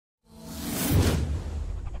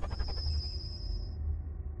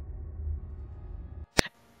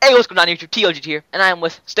Hey, what's going on YouTube? T0GG here, and I am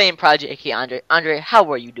with Staying Project, aka Andre. Andre,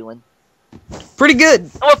 how are you doing? Pretty good.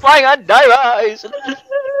 And we're playing on Die Rise!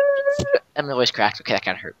 And my voice cracked. Okay, that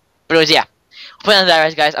kind of hurt. But anyways, yeah. We're playing on Die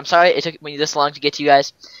Rise, guys. I'm sorry it took me this long to get to you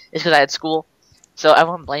guys. It's because I had school. So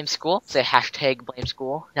everyone blame school. Say hashtag blame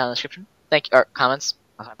school down in the description. Thank you, or comments.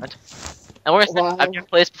 That's what I meant. And we're gonna I've never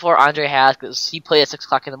played this before. Andre has, because he played at 6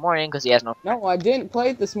 o'clock in the morning because he has no. No, I didn't play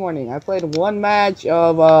it this morning. I played one match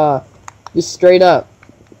of just straight up,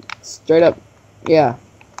 yeah.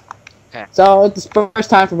 Okay. So it's the first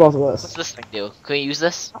time for both of us. What's this thing do? Can we use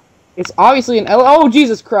this? It's obviously an oh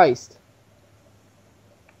Jesus Christ!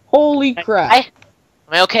 Holy crap! Am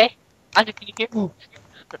I okay? Andre, can you hear?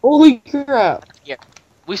 Holy crap! Yeah.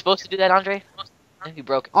 We supposed to do that, Andre? I think we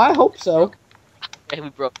broke it. I hope so. Okay, we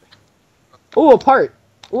broke it. Ooh, a part.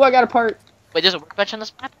 Ooh, I got a part. Wait, there's a workbench on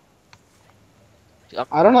this map?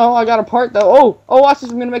 I don't know. I got a part though. Oh, watch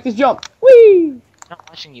this! I'm gonna make this jump. Whee! I'm not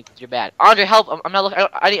watching you because you're bad. Andre, help! I'm not looking.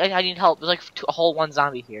 I need help. There's like a whole one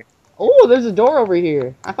zombie here. Oh, there's a door over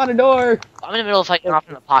here. I found a door. I'm in the middle of fighting off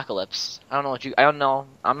an apocalypse. I don't know what you. I don't know.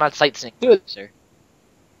 I'm not sightseeing, Dude. sir.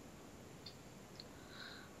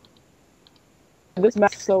 This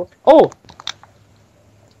map is so. Oh,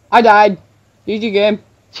 I died. GG game.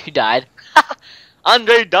 You died.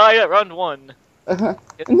 Andre died at round 1.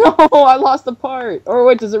 No, I lost the part. Or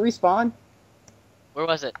wait, does it respawn? Where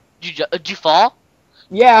was it? Did you fall?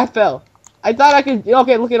 Yeah, I fell. I thought I could.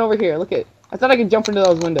 Okay, look it over here. Look it. I thought I could jump into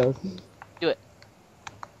those windows. Do it.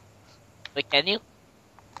 Wait, can you?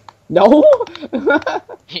 No.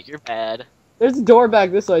 You're bad. There's a door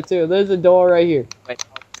back this way too. There's a door right here. Wait.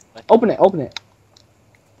 Open it. Open it.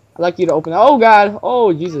 I'd like you to open it. Oh God.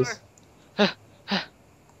 Oh Jesus.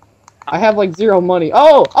 I have like 0 money.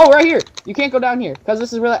 Oh, right here. You can't go down here because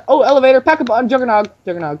this is where. Oh, elevator. Pack up on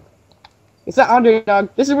Juggernog. It's not Andre Dog.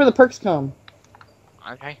 This is where the perks come.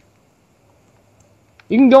 Andre.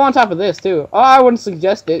 You can go on top of this too. Oh, I wouldn't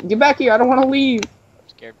suggest it. Get back here. I don't want to leave. I'm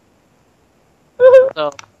scared.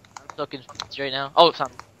 I'm so confused right now. Oh,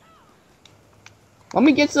 something. Let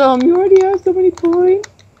me get some. You already have so many points.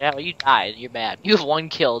 Yeah, well, you died. You're bad. You have 1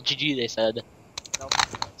 kill. GG, they said. Nope.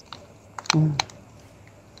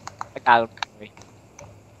 I got him.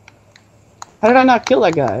 How did I not kill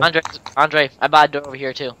that guy? Andre, I bought a door over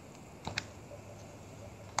here too.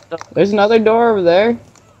 There's another door over there.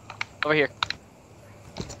 Over here.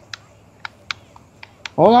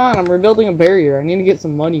 Hold on, I'm rebuilding a barrier. I need to get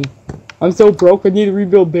some money. I'm so broke, I need to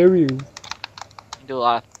rebuild barriers. You can do a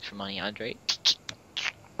lot of things for money, Andre.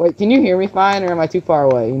 Wait, can you hear me fine, or am I too far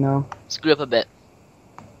away, you know? Scoot up a bit.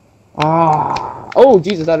 Ah. Oh,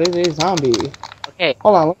 Jesus, that is a zombie. Okay.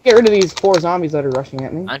 Hold on, let's get rid of these 4 zombies that are rushing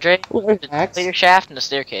at me. Andre, there's an axe. Play your shaft and the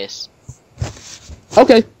staircase.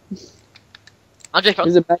 Okay. Andre,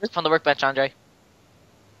 Is it better? from the workbench, Andre.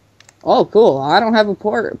 Oh, cool. I don't have a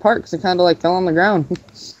part because it kind of like fell on the ground.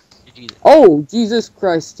 Jesus. Oh, Jesus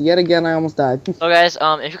Christ. Yet again, I almost died. So guys,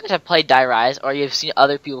 if you guys have played Die Rise, or you've seen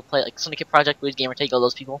other people play, like Syndicate Project, Wiz Gamer, Take all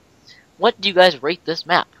those people, what do you guys rate this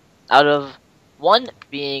map? Out of 1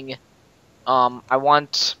 being, I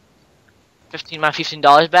want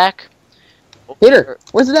 $15 back. Peter,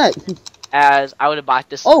 where's that? As I would have bought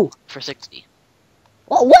this for 60.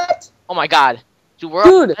 Oh, what? Oh my God. Dude, where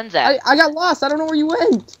Dude, are friends at? I got lost. I don't know where you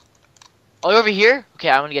went. Oh, you're over here?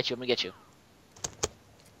 Okay, I'm gonna get you.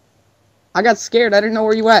 I got scared. I didn't know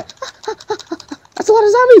where you went. That's a lot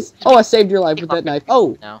of zombies. Oh, I saved your life with that knife.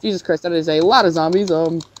 Oh, no. Jesus Christ, that is a lot of zombies.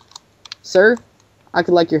 Sir, I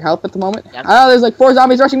could like your help at the moment. Yeah, oh, there's like 4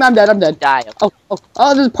 zombies rushing me. I'm dead. Die.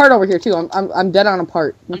 Oh, there's a part over here too. I'm dead on a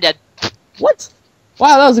part. I'm dead. What?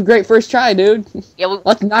 Wow, that was a great first try, dude. Yeah,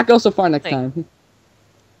 let's not go so far next time.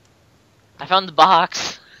 I found the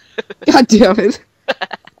box. God damn it.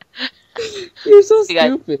 You're so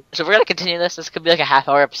stupid. So we're gonna continue this. This could be like a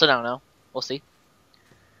half-hour episode. I don't know. We'll see.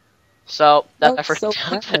 So that's my first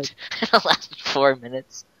attempt. It lasted 4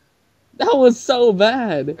 minutes. That was so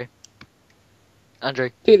bad.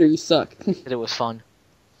 Andre. Peter, you suck. It was fun.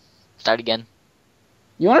 Start again.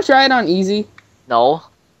 You want to try it on easy? No.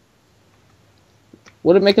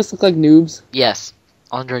 Would it make us look like noobs? Yes.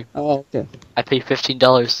 Andre. Oh, okay. I paid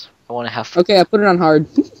 $15. I want to have fun. Okay, I put it on hard.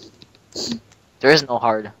 There is no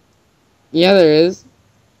hard. Yeah, there is.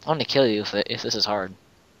 I want to kill you if this is hard.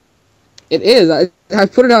 It is. I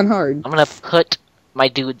put it on hard. I'm gonna put my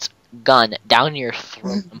dude's gun down your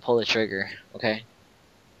throat and pull the trigger. Okay.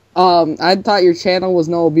 I thought your channel was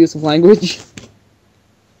no abusive language.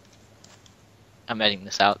 I'm editing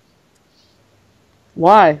this out.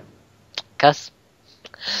 Why? Cause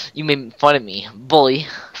You made fun of me. Bully.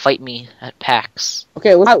 Fight me at PAX.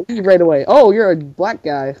 Okay, let's not leave right away. Oh, you're a black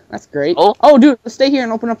guy. That's great. Oh, dude, let's stay here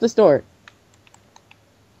and open up this door.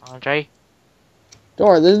 Andre?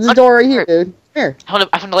 There's a door right here, dude. Here.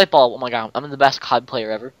 I found a light bulb. Oh my god, I'm the best COD player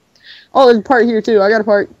ever. Oh, there's a part here, too. I got a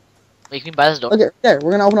part. Wait, you can buy this door. Okay, there.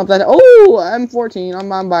 We're gonna open up that. Oh, M14.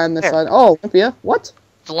 I'm buying this side. Oh, Olympia. What?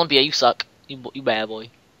 It's Olympia, you suck. You bad boy.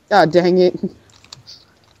 God dang it.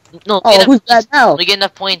 No, oh, who's bad now? We get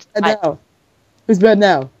enough points. Who's bad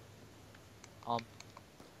now?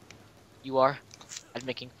 You are. I'm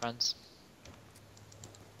making friends.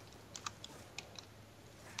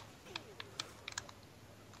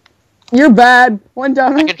 You're bad. One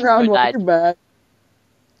down round one. You're bad.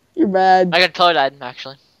 You're bad. My controller died,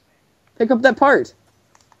 actually. Pick up that part.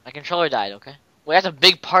 My controller died, okay? Wait, that's a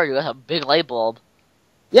big part, dude. That's a big light bulb.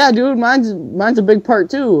 Yeah, dude, mine's a big part,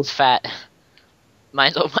 too. It's fat. I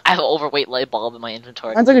have an overweight light bulb in my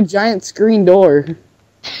inventory. Mine's like a giant screen door.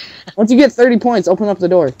 Once you get 30 points, open up the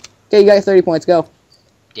door. Okay, you got 30 points, go.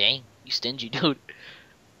 Dang, you stingy, dude.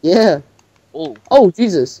 Yeah. Oh. Oh,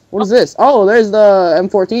 Jesus. What is this? Oh, there's the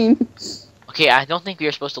M14. Okay, I don't think we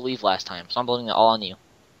were supposed to leave last time, so I'm blaming it all on you.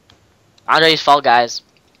 Andre's fault, guys.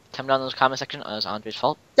 Come down in the comment section. It was Andre's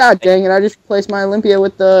fault. God dang it, I just replaced my Olympia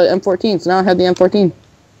with the M14, so now I have the M14.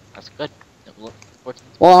 That's good.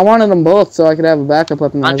 Well, I wanted them both so I could have a backup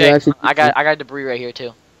weapon. Andre, I got debris right here,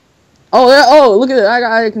 too. Oh, yeah, oh, look at it.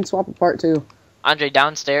 I can swap a part, too. Andre,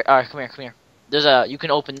 downstairs. Come here. You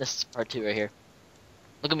can open this part, too, right here.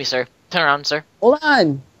 Look at me, sir. Turn around, sir. Hold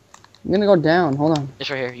on. I'm gonna go down. Hold on.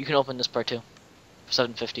 This right here. You can open this part, too. For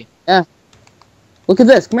 750. Yeah. Look at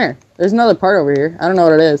this. Come here. There's another part over here. I don't know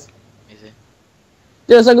what it is. Easy.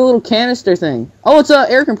 Dude, it's like a little canister thing. Oh, it's an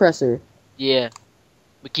air compressor. Yeah.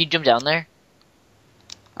 But can you jump down there?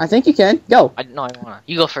 I think you can. Go. No, I don't wanna.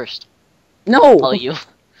 You go first. No. I'll you.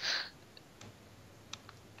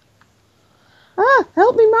 Ah,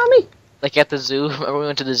 help me, mommy. Like at the zoo. Remember we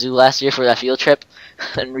went to the zoo last year for that field trip?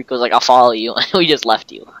 And Rico's like, I'll follow you. And we just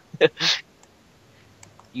left you.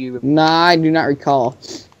 Nah, I do not recall.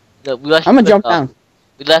 No, I'm gonna jump down.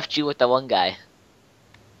 We left you with that one guy.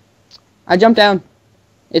 I jumped down.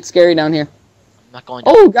 It's scary down here. I'm not going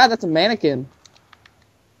down. Oh, God, that's a mannequin.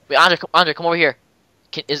 Wait, Andre, come over here.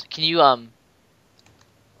 Can you, Andre,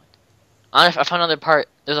 I found another part.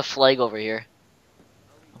 There's a flag over here.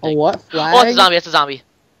 A what? Flag? Oh, it's a zombie. It's a zombie.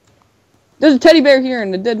 There's a teddy bear here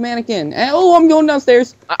and a dead mannequin. And, oh, I'm going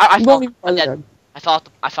downstairs. I'm dead. I fell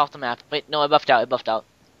off the map. Wait, no, I buffed out.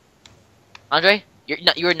 Andre,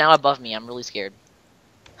 you're now above me. I'm really scared.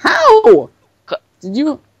 How? Did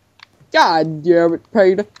you? God damn it,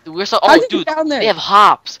 Peter. Dude, we're so. How'd Oh, you dude, get down there? they have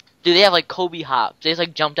hops. Dude, they have like Kobe hops. They just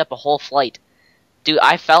like jumped up a whole flight. Dude,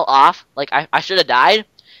 I fell off. Like I should have died,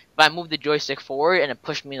 but I moved the joystick forward and it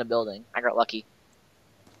pushed me in the building. I got lucky.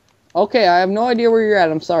 Okay, I have no idea where you're at.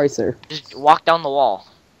 I'm sorry, sir. Just walk down the wall.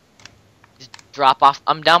 Just drop off.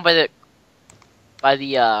 I'm down by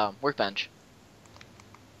the workbench.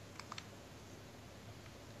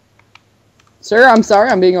 Sir, I'm sorry.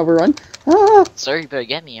 I'm being overrun. Ah. Sir, you better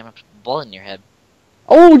get me. I'm a bullet in your head.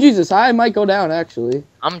 Oh, Jesus. I might go down, actually.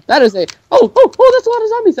 That is a... Oh, that's a lot of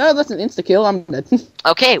zombies. Oh, that's an insta-kill. I'm dead.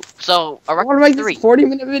 Okay, so... I want to make this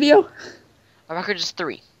 40-minute video? Our record is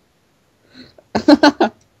 3.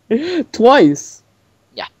 Twice.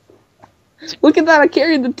 Yeah. Look at that. I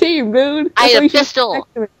carried the team, dude. I had a pistol.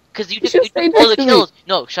 Because you took all the kills.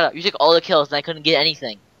 No, shut up. You took all the kills and I couldn't get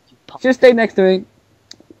anything. Just stay next to me.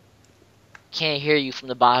 Can't hear you from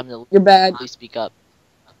the bottom. You're bad. Please speak up.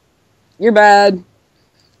 You're bad.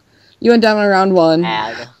 You went down on round 1.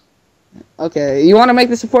 Bad. Okay, you want to make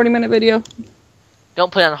this a 40-minute video?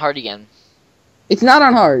 Don't put it on hard again. It's not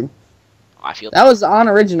on hard. Oh, I feel that was on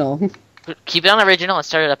original. Keep it on original and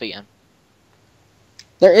start it up again.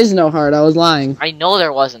 There is no hard. I was lying. I know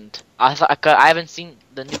there wasn't. I haven't seen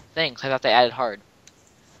the new things. I thought they added hard.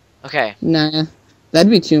 Okay. Nah,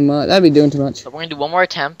 that'd be too much. That'd be doing too much. So we're gonna do one more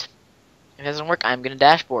attempt. If it doesn't work, I'm gonna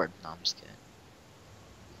dashboard. No, I'm just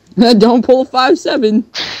kidding. Don't pull 5-7.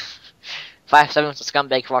 5-7 is a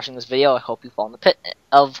scumbag for watching this video. I hope you fall in the pit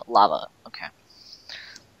of lava. Okay.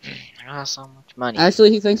 I got so much money.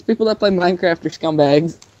 Actually, he thinks people that play Minecraft are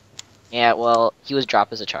scumbags. Yeah, well, he was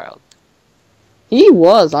dropped as a child. He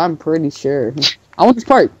was, I'm pretty sure. I want this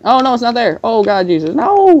part. Oh, no, it's not there. Oh, God, Jesus.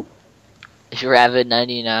 No! If you're Avid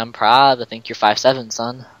 99, I'm proud. I think you're 5'7",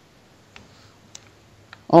 son.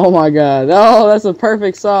 Oh, my God. Oh, that's a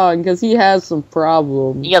perfect song, because he has some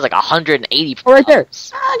problems. He has like 180 problems. Oh, right there.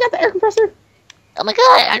 Ah, I got the air compressor. Oh, my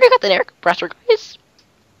God. I got the air compressor, guys.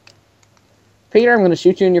 Peter, I'm going to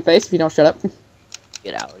shoot you in your face if you don't shut up.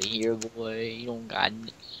 Get out of here, boy. You don't got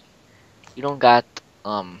You don't got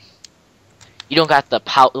you don't got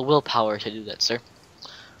the willpower to do that, sir.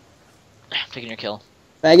 I'm taking your kill.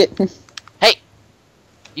 Faggot. Hey,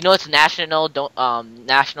 you know it's national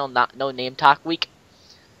no name talk week,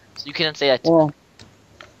 so you can't say that. Well,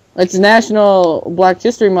 it's National Black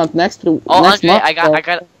History Month next Oh, next Andre, month. I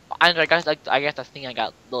got the thing I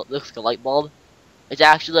got. Looks like a light bulb. It's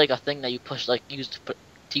actually like a thing that you push, like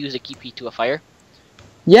use a key to a fire.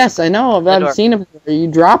 Yes, I know. I've seen it before. You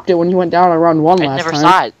dropped it when you went down around one last time. I never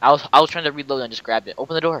saw it. I was trying to reload and just grabbed it.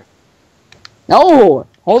 Open the door. No,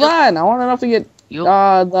 hold on. I want enough to get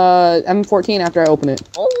the M14 after I open it.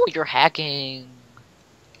 Oh, you're hacking.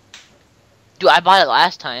 Dude, I bought it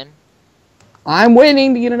last time. I'm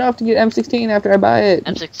waiting to get enough to get M16 after I buy it.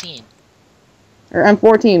 M16. Or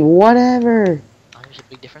M14, whatever. Oh, there's a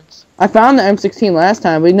big difference. I found the M16 last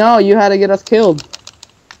time, but no, you had to get us killed.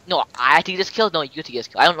 No, I had to get us killed? No, you had to get us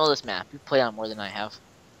killed. I don't know this map. You played on more than I have.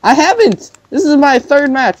 I haven't! This is my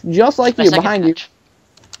third match, just like you, behind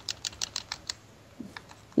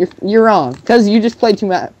you. You're wrong, because you just played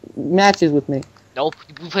 2 matches with me. Nope,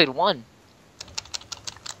 we played 1.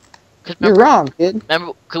 You're wrong, kid.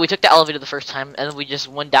 Remember, cause we took the elevator the first time, and then we just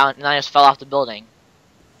went down, and I just fell off the building.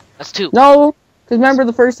 That's 2. No, because remember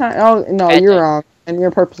the first time... Oh, no, you're wrong, and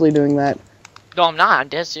you're purposely doing that. No, I'm not. I'm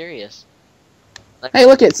dead serious. Like, hey,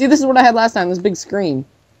 look it. See, this is what I had last time, this big screen.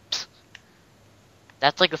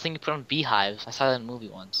 That's like the thing you put on beehives. I saw that in a movie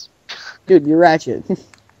once. Dude, you're ratchet.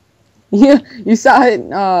 Yeah, you saw it,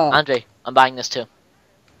 Andre, I'm buying this too.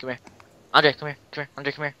 Come here. Andre, come here. Come here.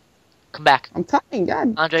 Andre, come here. Come back. I'm coming,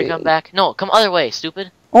 god. Andre, come back. No, come other way,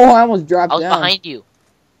 stupid. Oh, I almost dropped down. I was behind you.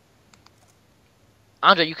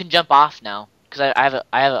 Andre, you can jump off now, because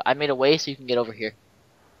I made a way so you can get over here.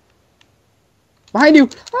 Behind you!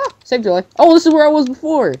 Ah, saved your life. Oh, this is where I was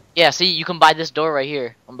before. Yeah, see, you can buy this door right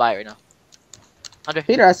here. I'm buying it right now. Andre.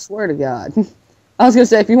 Peter, I swear to God. I was gonna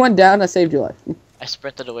say, if you went down, I saved your life. I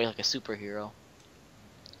sprinted away like a superhero.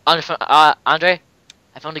 Andre, I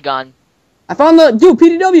found a gun. I found the... Dude,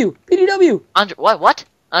 PDW! PDW! Andre, what?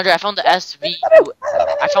 Andre, I found the SV...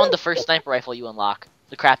 I found the first sniper rifle you unlock.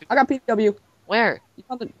 The crappy... I got PDW. Where? You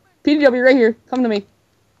found the PDW right here. Come to me.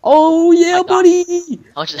 Oh, yeah, buddy!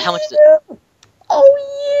 How much is it?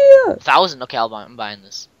 Oh, yeah! 1,000? Okay, I'm buying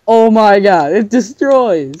this. Oh, my God. It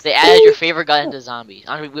destroys. They added your favorite gun into zombies.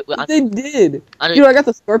 Andre, they did. Andre, dude, I got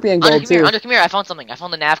the scorpion gold, Andre, too. Andre, come here. I found something. I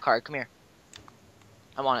found the nav card. Come here.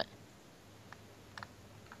 I want it.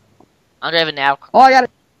 Andre, I have a nav card. Oh, I got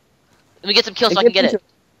it. Let me get some kills so I can get it.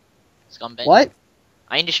 Scumbag. What?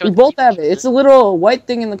 I need to show we both have it. It's a little white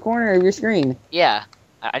thing in the corner of your screen. Yeah.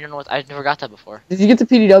 I don't know what... I've never got that before. Did you get the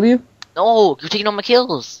PDW? No, you're taking all my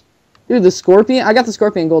kills. Dude, the scorpion? I got the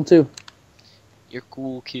scorpion gold, too. You're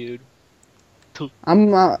cool, kid.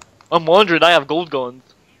 I'm 100, I have gold guns.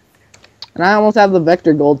 And I almost have the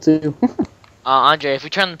vector gold, too. Andre, if we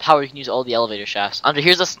turn on the power, you can use all the elevator shafts. Andre,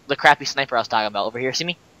 here's the crappy sniper I was talking about. Over here, see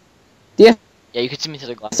me? Yeah. Yeah, you can see me through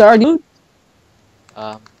the glass. Sorry, dude.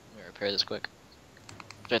 Let me repair this quick.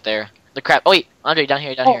 It's right there. The crap. Oh, wait. Andre, down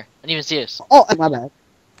here, down here. I didn't even see us. Oh, my bad.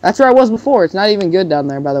 That's where I was before. It's not even good down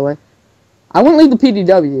there, by the way. I wouldn't leave the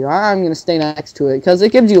PDW. I'm going to stay next to it, because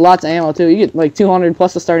it gives you lots of ammo, too. You get, like, 200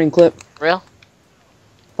 plus the starting clip. Real?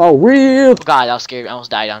 Oh, real! Oh, God, I was scared. I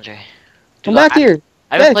almost died, Andre. Dude, Come back here.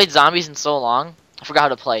 I haven't played zombies in so long. I forgot how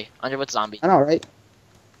to play. Andre, what's zombie? I know, right?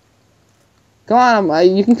 Come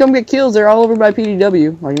on, you can come get kills. They're all over by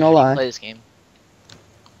PDW. Like, no lie. Play this game.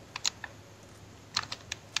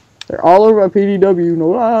 They're all over by PDW. No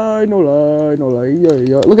lie, no lie, no lie. Yeah,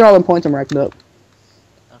 yeah. Look at all them points I'm racking up.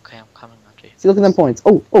 Okay, I'm coming, Andre. See, look at them points.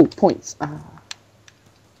 Oh, points.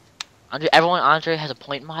 Andre has a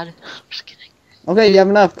point mod? I'm just kidding. Okay, you have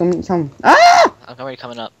enough. Come. Ah! I'm already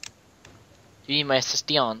coming up. You need my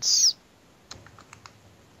assistance.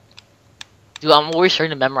 Dude, I'm always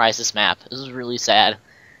trying to memorize this map. This is really sad.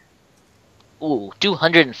 Ooh,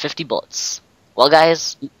 250 bullets. Well,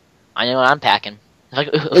 guys, I know what I'm packing.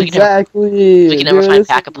 Exactly. We can never find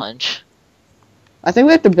Pack-a-Punch. I think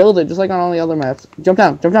we have to build it, just like on all the other maps. Jump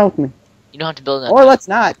down with me. You don't have to build that. Or let's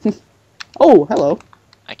not. Oh, hello.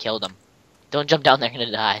 I killed him. Don't jump down there, you're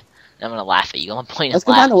gonna die. And I'm gonna laugh at you. I'm pointing let's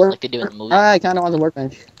at laugh, work. like they do in the movie. I kinda want the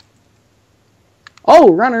workbench.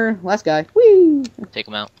 Oh, runner. Last guy. Whee! Take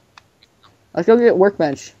him out. Let's go get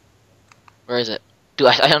workbench. Where is it? Dude,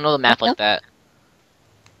 I don't know the map like that.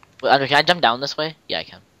 Wait, Andre, can I jump down this way? Yeah, I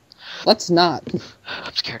can. Let's not.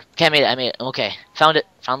 I'm scared. Okay, I made it. Okay. Found it.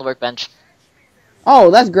 Found the workbench.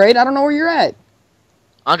 Oh, that's great. I don't know where you're at.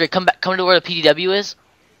 Andre, come to where the PDW is.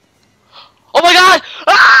 Oh my god!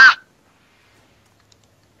 Ah!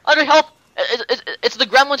 Andre, help! It's the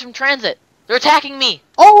gremlins from Transit. They're attacking me!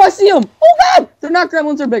 Oh, I see them! Oh god! They're not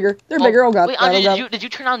gremlins, they're bigger. They're bigger, oh god. Wait, Andre, did you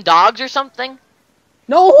turn on dogs or something?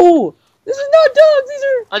 No! This is not dogs, these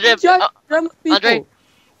are Andre, giant gremlin people. Andre,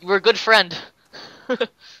 you were a good friend.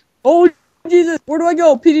 Oh, Jesus, where do I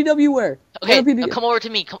go? PDW where? Okay, now come over to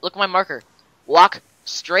me. Look at my marker. Walk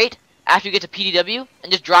straight after you get to PDW,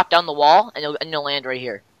 and just drop down the wall, and you'll land right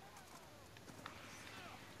here.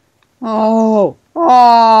 Oh,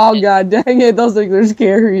 god dang it, those things are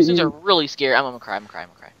scary. Those things are really scary. I'm gonna cry.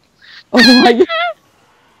 Oh my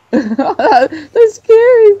god. They're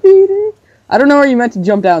scary, Peter. I don't know where you meant to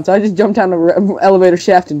jump down, so I just jumped down the elevator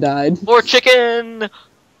shaft and died. More chicken!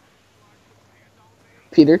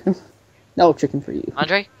 Peter. No chicken for you.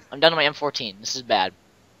 Andre, I'm done with my M14. This is bad.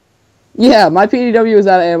 Yeah, my PDW is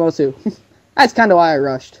out of ammo too. That's kind of why I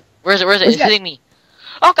rushed. Where is it? It's hitting me.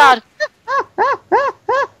 Oh god!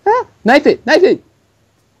 Knife it! Knife it!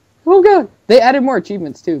 Oh god! They added more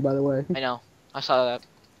achievements too, by the way. I know. I saw that.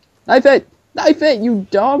 Knife it! Knife it, you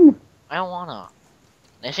dumb! I don't wanna.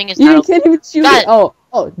 I think it's you can't even shoot god. it!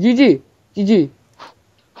 Oh, GG. GG.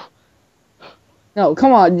 No,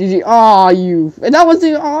 come on, GG. Aw, you... That was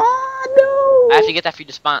the... Aw, no! I have to get that for you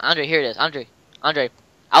to spawn. Andre, here it is. Andre.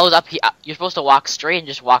 I was up here. You're supposed to walk straight and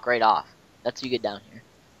just walk right off. That's how you get down here.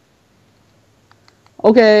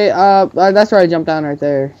 Okay, that's where I jumped down right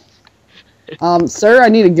there. Sir, I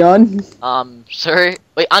need a gun. Sir?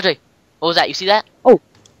 Wait, Andre. What was that? You see that? Oh.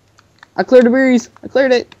 I cleared the breeze. I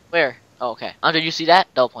cleared it. Where? Oh, okay. Andre, you see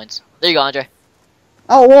that? Double points. There you go, Andre.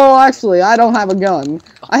 Oh, well, actually, I don't have a gun.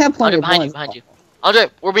 I have plenty of points. Behind you. Andre,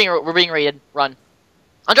 we're being raided. Run.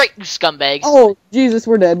 Andre, you scumbags. Oh, Jesus,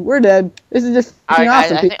 we're dead. We're dead. This is just Alright,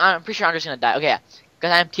 guys, awesome. I'm pretty sure Andre's gonna die. Okay, yeah.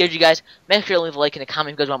 Guys, I'm T0GG, guys. Make sure to leave a like and a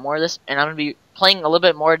comment if you guys want more of this. And I'm gonna be playing a little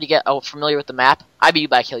bit more to get familiar with the map. I beat you,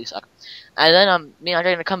 but I kill you, suck. And then, me and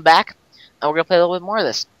Andre are gonna come back, and we're gonna play a little bit more of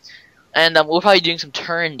this. And, we'll probably be doing some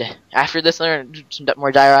turned after this, and do some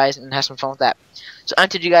more diaries, and have some fun with that. So, I'm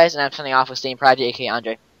T0GG, guys, and I'm signing off with Staying Project, aka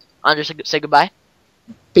Andre. Andre, say goodbye.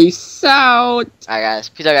 Peace out. Alright, guys.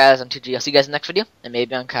 Peace out, guys. I'm T0GG. I'll see you guys in the next video, and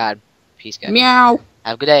maybe on COD. Peace, guys. Meow.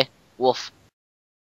 Have a good day. Wolf.